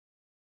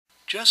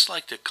Just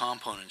like the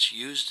components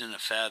used in a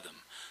Fathom,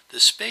 the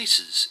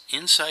spaces,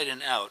 inside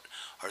and out,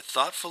 are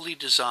thoughtfully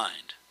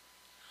designed.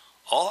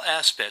 All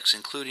aspects,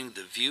 including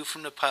the view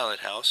from the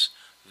pilot house,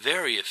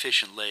 very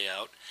efficient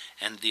layout,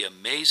 and the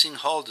amazing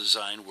hull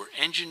design, were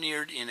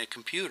engineered in a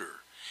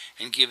computer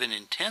and given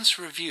intense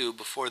review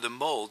before the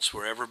molds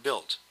were ever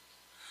built.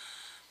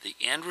 The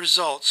end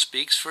result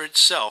speaks for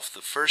itself the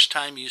first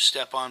time you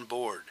step on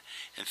board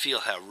and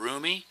feel how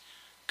roomy,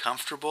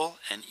 comfortable,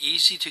 and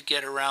easy to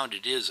get around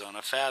it is on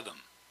a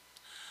Fathom.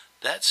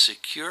 That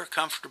secure,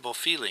 comfortable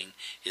feeling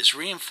is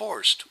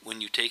reinforced when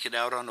you take it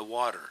out on the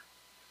water.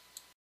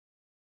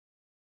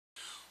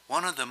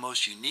 One of the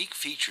most unique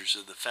features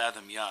of the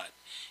Fathom yacht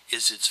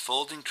is its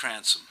folding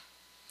transom.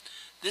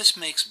 This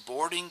makes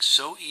boarding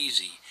so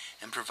easy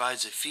and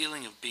provides a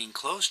feeling of being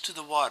close to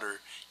the water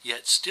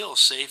yet still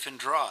safe and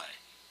dry.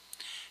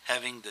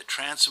 Having the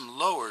transom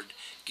lowered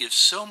gives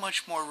so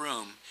much more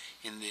room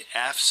in the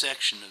aft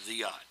section of the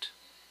yacht.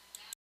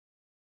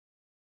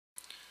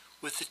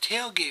 With the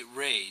tailgate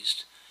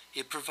raised,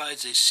 it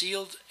provides a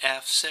sealed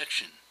aft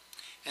section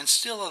and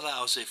still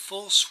allows a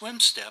full swim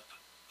step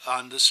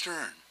on the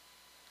stern.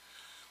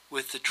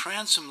 With the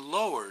transom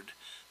lowered,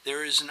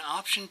 there is an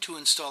option to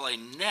install a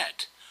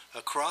net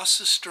across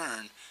the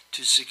stern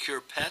to secure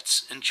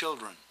pets and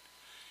children,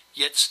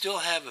 yet still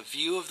have a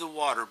view of the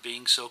water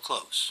being so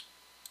close.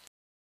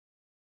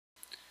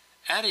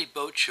 At a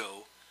boat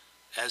show,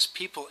 as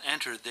people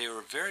enter, they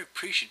are very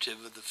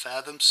appreciative of the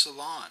Fathom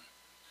salon.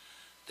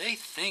 They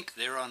think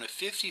they're on a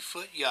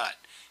 50-foot yacht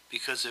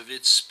because of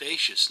its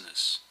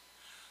spaciousness.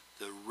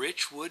 The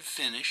rich wood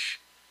finish,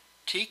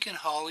 teak and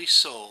holly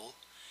sole,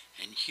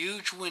 and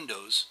huge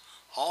windows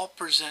all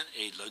present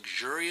a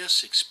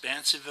luxurious,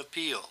 expansive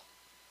appeal.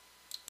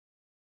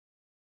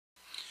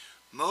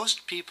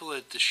 Most people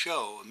at the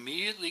show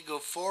immediately go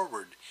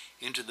forward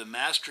into the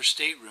master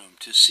stateroom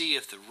to see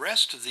if the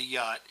rest of the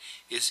yacht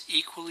is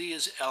equally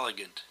as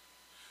elegant.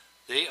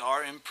 They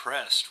are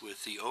impressed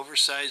with the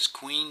oversized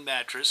queen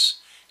mattress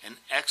and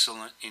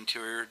excellent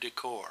interior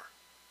decor.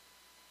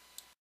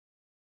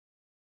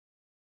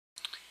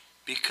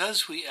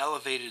 Because we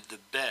elevated the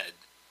bed,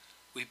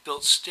 we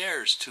built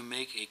stairs to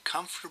make a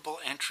comfortable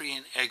entry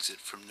and exit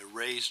from the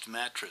raised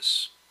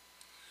mattress.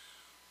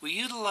 We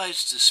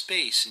utilized the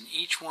space in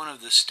each one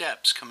of the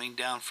steps coming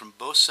down from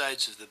both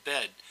sides of the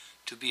bed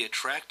to be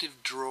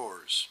attractive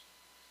drawers.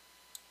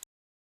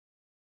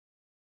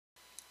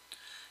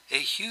 A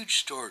huge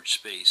storage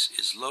space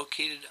is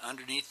located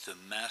underneath the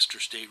master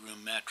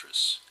stateroom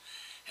mattress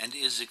and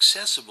is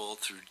accessible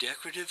through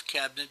decorative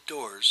cabinet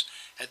doors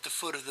at the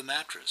foot of the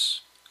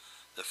mattress.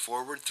 The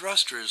forward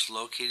thruster is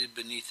located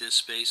beneath this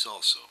space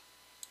also.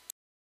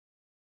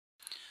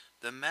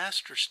 The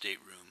master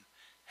stateroom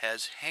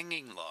has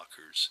hanging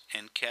lockers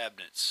and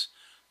cabinets,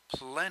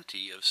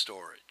 plenty of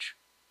storage.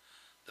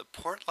 The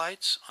port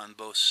lights on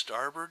both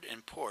starboard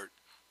and port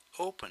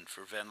open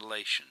for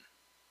ventilation.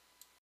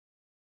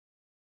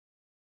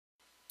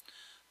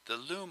 The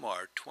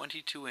Lumar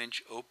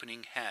 22-inch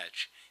opening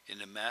hatch in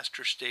the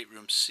master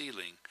stateroom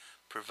ceiling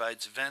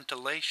provides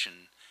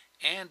ventilation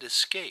and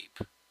escape.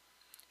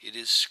 It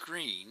is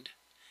screened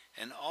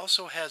and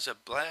also has a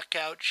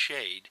blackout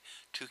shade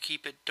to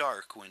keep it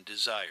dark when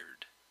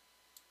desired.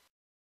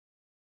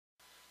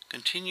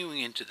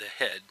 Continuing into the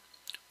head,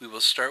 we will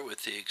start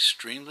with the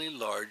extremely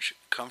large,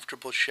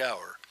 comfortable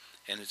shower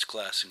and its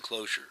glass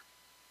enclosure.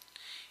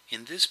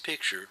 In this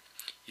picture,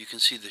 you can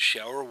see the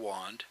shower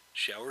wand,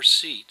 shower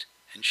seat,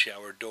 and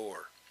shower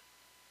door.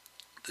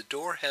 The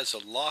door has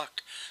a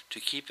lock to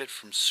keep it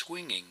from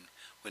swinging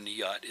when the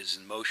yacht is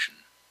in motion.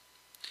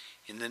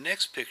 In the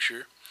next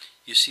picture,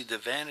 you see the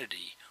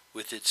vanity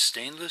with its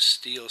stainless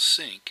steel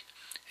sink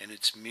and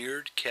its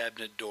mirrored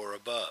cabinet door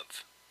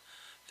above.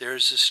 There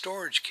is a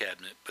storage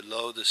cabinet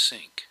below the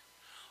sink.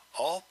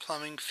 All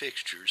plumbing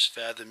fixtures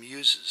Fathom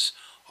uses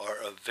are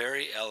of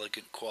very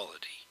elegant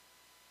quality.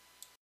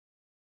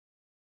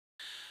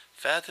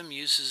 Fathom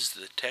uses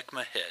the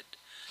Tecma head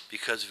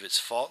because of its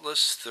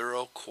faultless,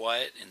 thorough,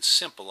 quiet, and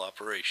simple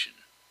operation.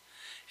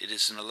 It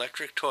is an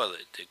electric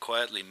toilet that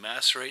quietly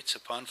macerates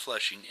upon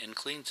flushing and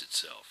cleans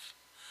itself.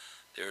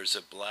 There is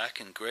a black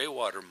and gray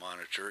water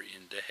monitor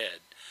in the head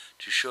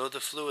to show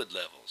the fluid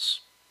levels.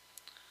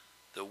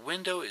 The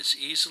window is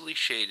easily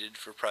shaded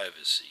for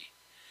privacy,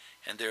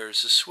 and there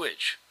is a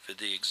switch for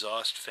the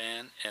exhaust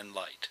fan and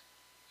light.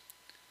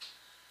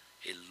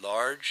 A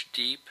large,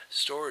 deep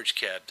storage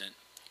cabinet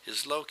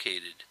is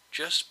located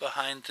just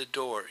behind the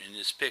door in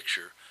this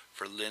picture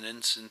for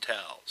linens and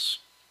towels.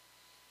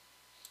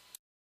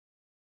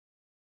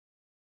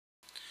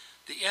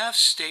 The aft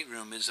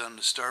stateroom is on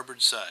the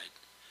starboard side.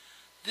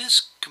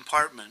 This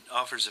compartment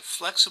offers a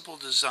flexible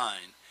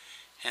design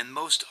and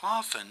most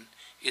often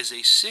is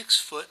a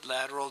 6-foot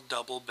lateral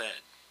double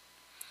bed.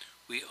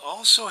 We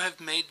also have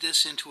made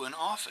this into an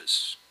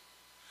office.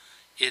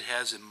 It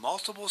has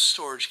multiple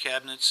storage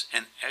cabinets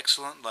and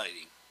excellent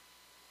lighting.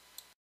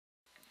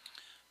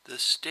 The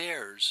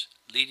stairs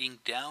leading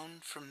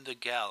down from the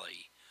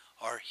galley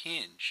are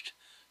hinged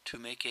to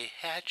make a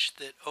hatch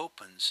that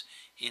opens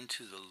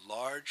into the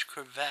large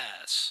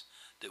crevasse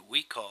that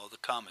we call the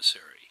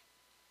commissary.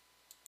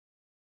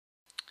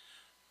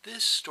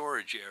 This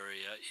storage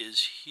area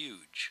is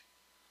huge,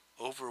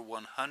 over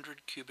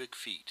 100 cubic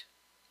feet,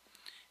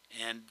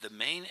 and the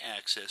main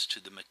access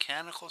to the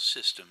mechanical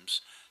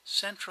systems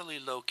centrally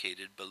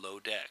located below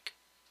deck.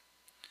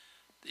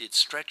 It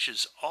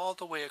stretches all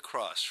the way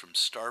across from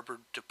starboard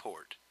to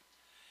port.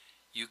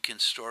 You can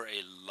store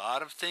a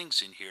lot of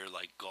things in here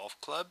like golf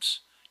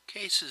clubs,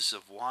 cases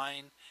of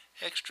wine,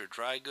 extra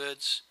dry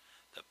goods.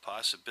 The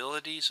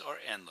possibilities are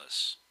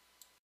endless.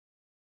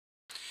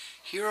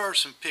 Here are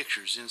some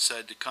pictures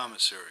inside the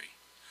commissary.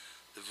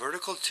 The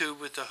vertical tube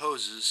with the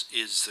hoses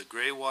is the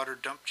gray water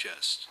dump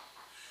chest.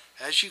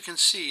 As you can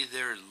see,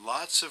 there is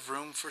lots of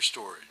room for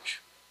storage.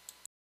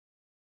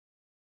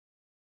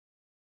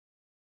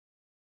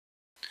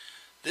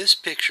 This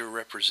picture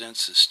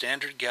represents the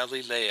standard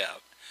galley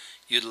layout,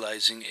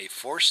 utilizing a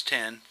Force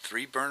 10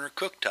 3-burner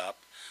cooktop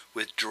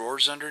with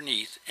drawers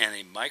underneath and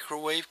a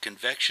microwave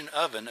convection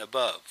oven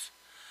above.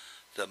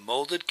 The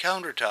molded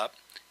countertop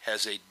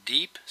has a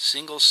deep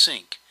single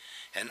sink,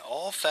 and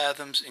all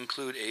fathoms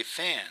include a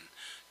fan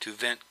to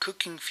vent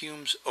cooking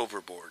fumes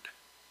overboard.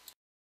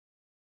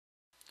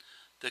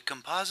 The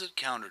composite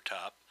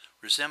countertop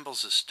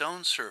resembles a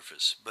stone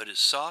surface but is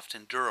soft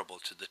and durable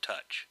to the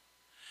touch.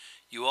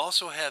 You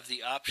also have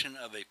the option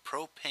of a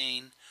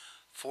propane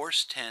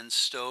Force 10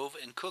 stove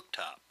and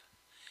cooktop.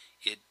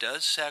 It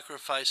does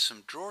sacrifice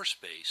some drawer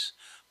space,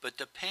 but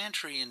the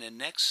pantry in the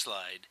next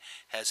slide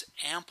has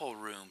ample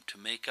room to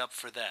make up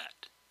for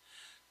that.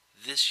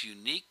 This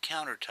unique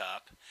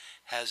countertop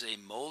has a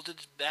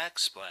molded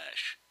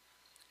backsplash,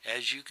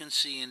 as you can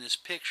see in this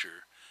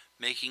picture,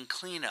 making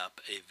cleanup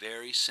a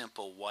very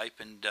simple wipe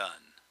and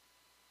done.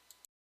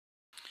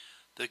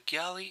 The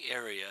galley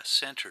area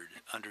centered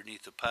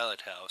underneath the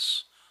pilot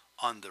house,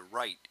 on the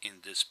right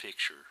in this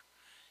picture,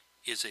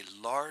 is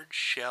a large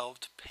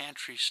shelved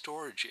pantry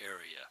storage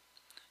area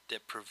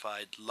that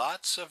provide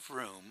lots of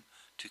room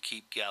to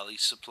keep galley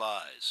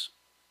supplies.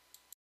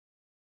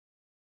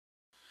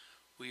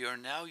 We are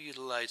now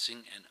utilizing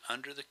an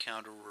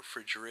under-the-counter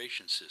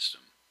refrigeration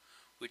system,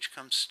 which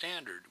comes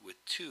standard with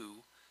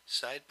 2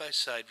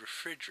 side-by-side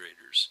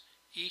refrigerators,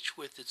 each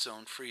with its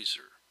own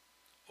freezer.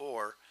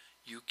 Or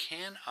you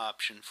can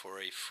option for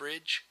a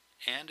fridge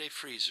and a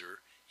freezer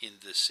in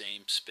the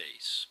same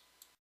space.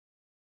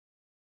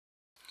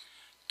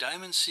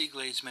 Diamond Sea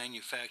Glades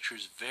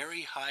manufactures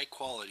very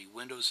high-quality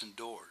windows and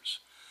doors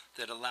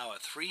that allow a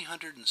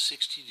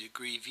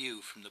 360-degree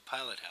view from the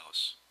pilot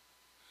house.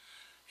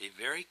 A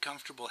very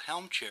comfortable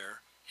helm chair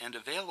and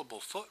available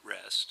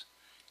footrest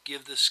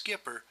give the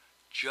skipper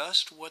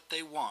just what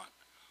they want,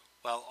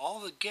 while all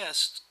the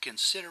guests can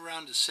sit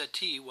around a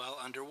settee while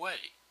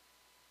underway.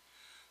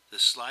 The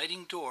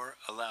sliding door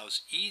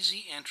allows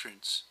easy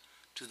entrance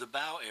to the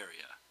bow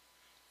area,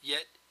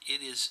 yet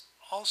it is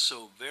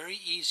also very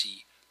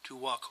easy to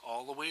walk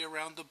all the way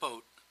around the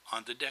boat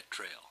on the deck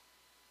trail.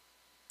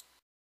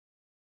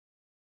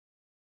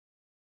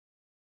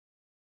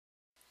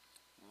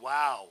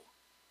 Wow!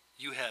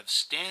 You have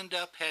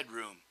stand-up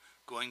headroom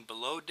going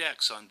below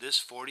decks on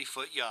this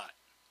 40-foot yacht.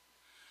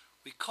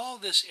 We call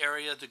this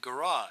area the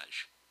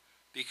garage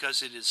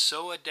because it is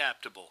so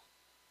adaptable.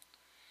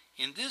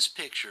 In this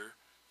picture,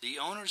 the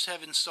owners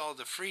have installed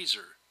a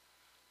freezer,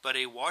 but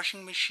a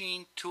washing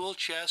machine, tool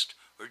chest,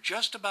 or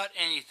just about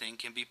anything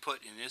can be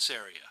put in this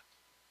area.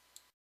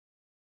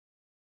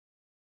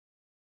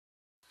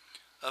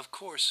 Of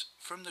course,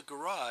 from the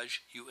garage,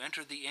 you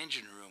enter the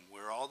engine room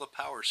where all the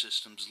power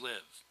systems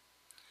live.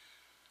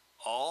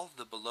 All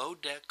the below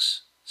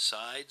decks,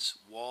 sides,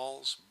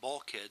 walls,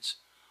 bulkheads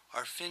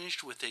are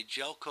finished with a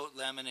gel coat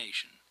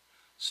lamination,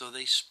 so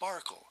they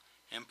sparkle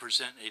and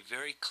present a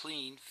very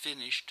clean,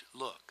 finished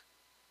look.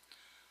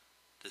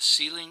 The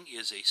ceiling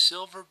is a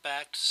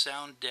silver-backed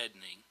sound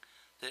deadening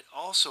that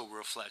also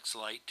reflects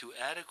light to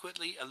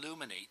adequately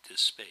illuminate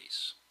this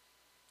space.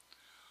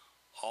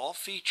 All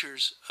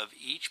features of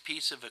each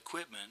piece of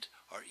equipment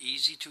are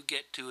easy to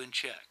get to and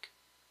check.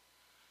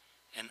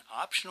 An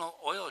optional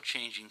oil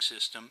changing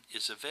system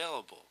is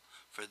available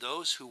for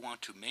those who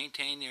want to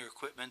maintain their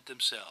equipment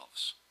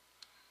themselves.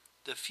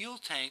 The fuel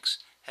tanks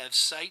have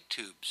sight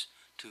tubes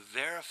to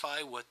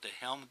verify what the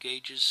helm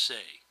gauges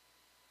say.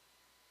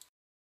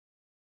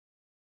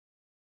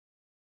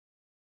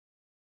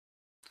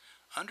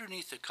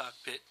 Underneath the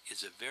cockpit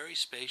is a very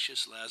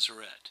spacious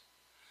lazarette.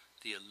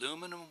 The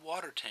aluminum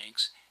water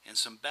tanks and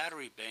some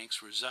battery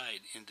banks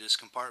reside in this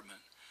compartment,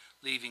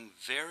 leaving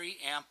very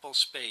ample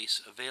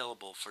space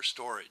available for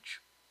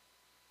storage.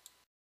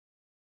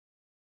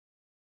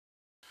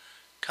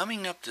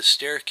 Coming up the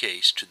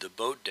staircase to the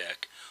boat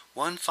deck,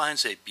 one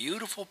finds a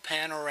beautiful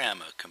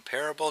panorama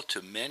comparable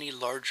to many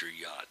larger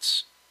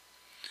yachts.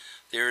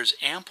 There is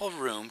ample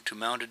room to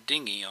mount a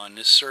dinghy on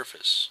this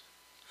surface.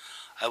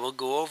 I will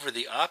go over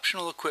the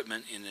optional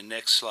equipment in the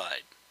next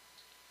slide.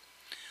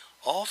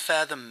 All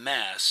fathom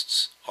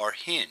masts are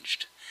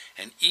hinged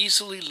and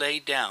easily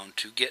laid down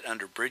to get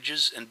under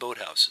bridges and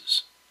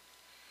boathouses.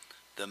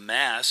 The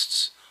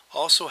masts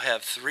also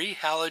have 3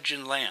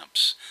 halogen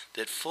lamps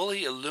that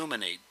fully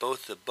illuminate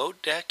both the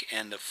boat deck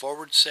and the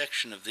forward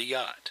section of the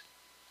yacht.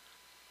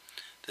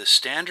 The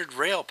standard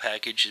rail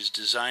package is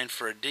designed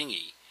for a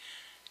dinghy.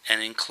 An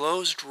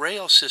enclosed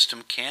rail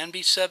system can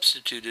be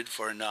substituted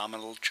for a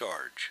nominal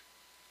charge.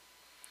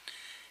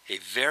 A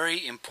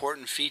very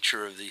important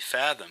feature of the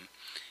Fathom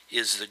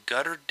is the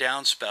gutter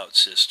downspout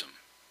system.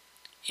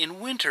 In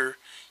winter,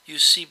 you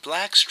see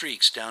black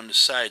streaks down the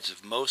sides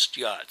of most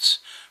yachts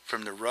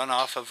from the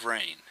runoff of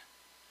rain.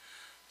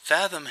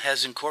 Fathom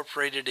has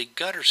incorporated a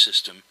gutter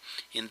system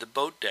in the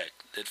boat deck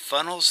that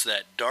funnels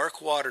that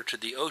dark water to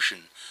the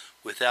ocean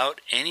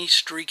without any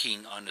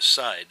streaking on the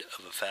side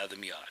of a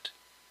Fathom yacht.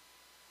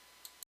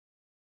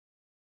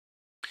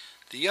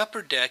 The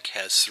upper deck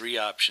has 3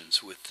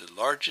 options, with the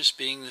largest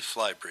being the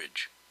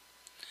flybridge.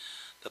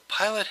 The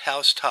pilot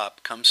house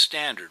top comes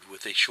standard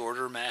with a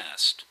shorter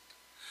mast.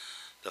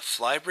 The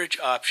flybridge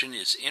option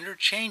is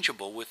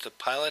interchangeable with the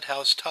pilot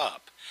house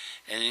top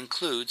and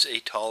includes a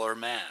taller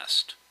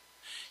mast.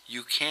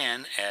 You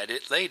can add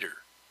it later.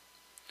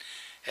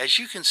 As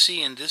you can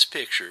see in this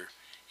picture,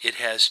 it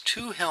has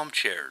 2 helm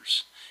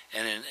chairs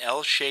and an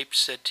L-shaped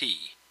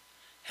settee.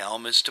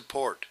 Helm is to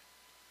port.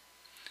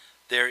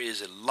 There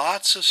is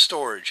lots of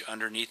storage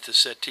underneath the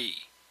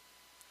settee.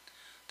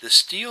 The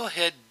steel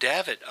head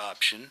davit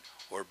option,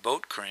 or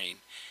boat crane,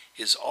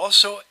 is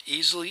also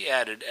easily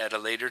added at a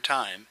later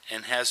time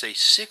and has a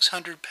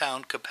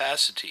 600-pound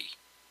capacity.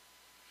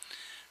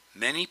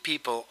 Many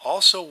people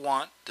also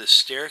want the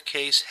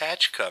staircase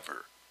hatch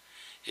cover.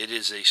 It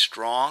is a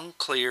strong,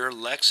 clear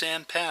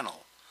Lexan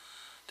panel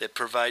that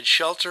provides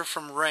shelter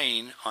from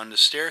rain on the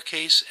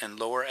staircase and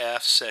lower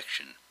aft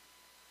section.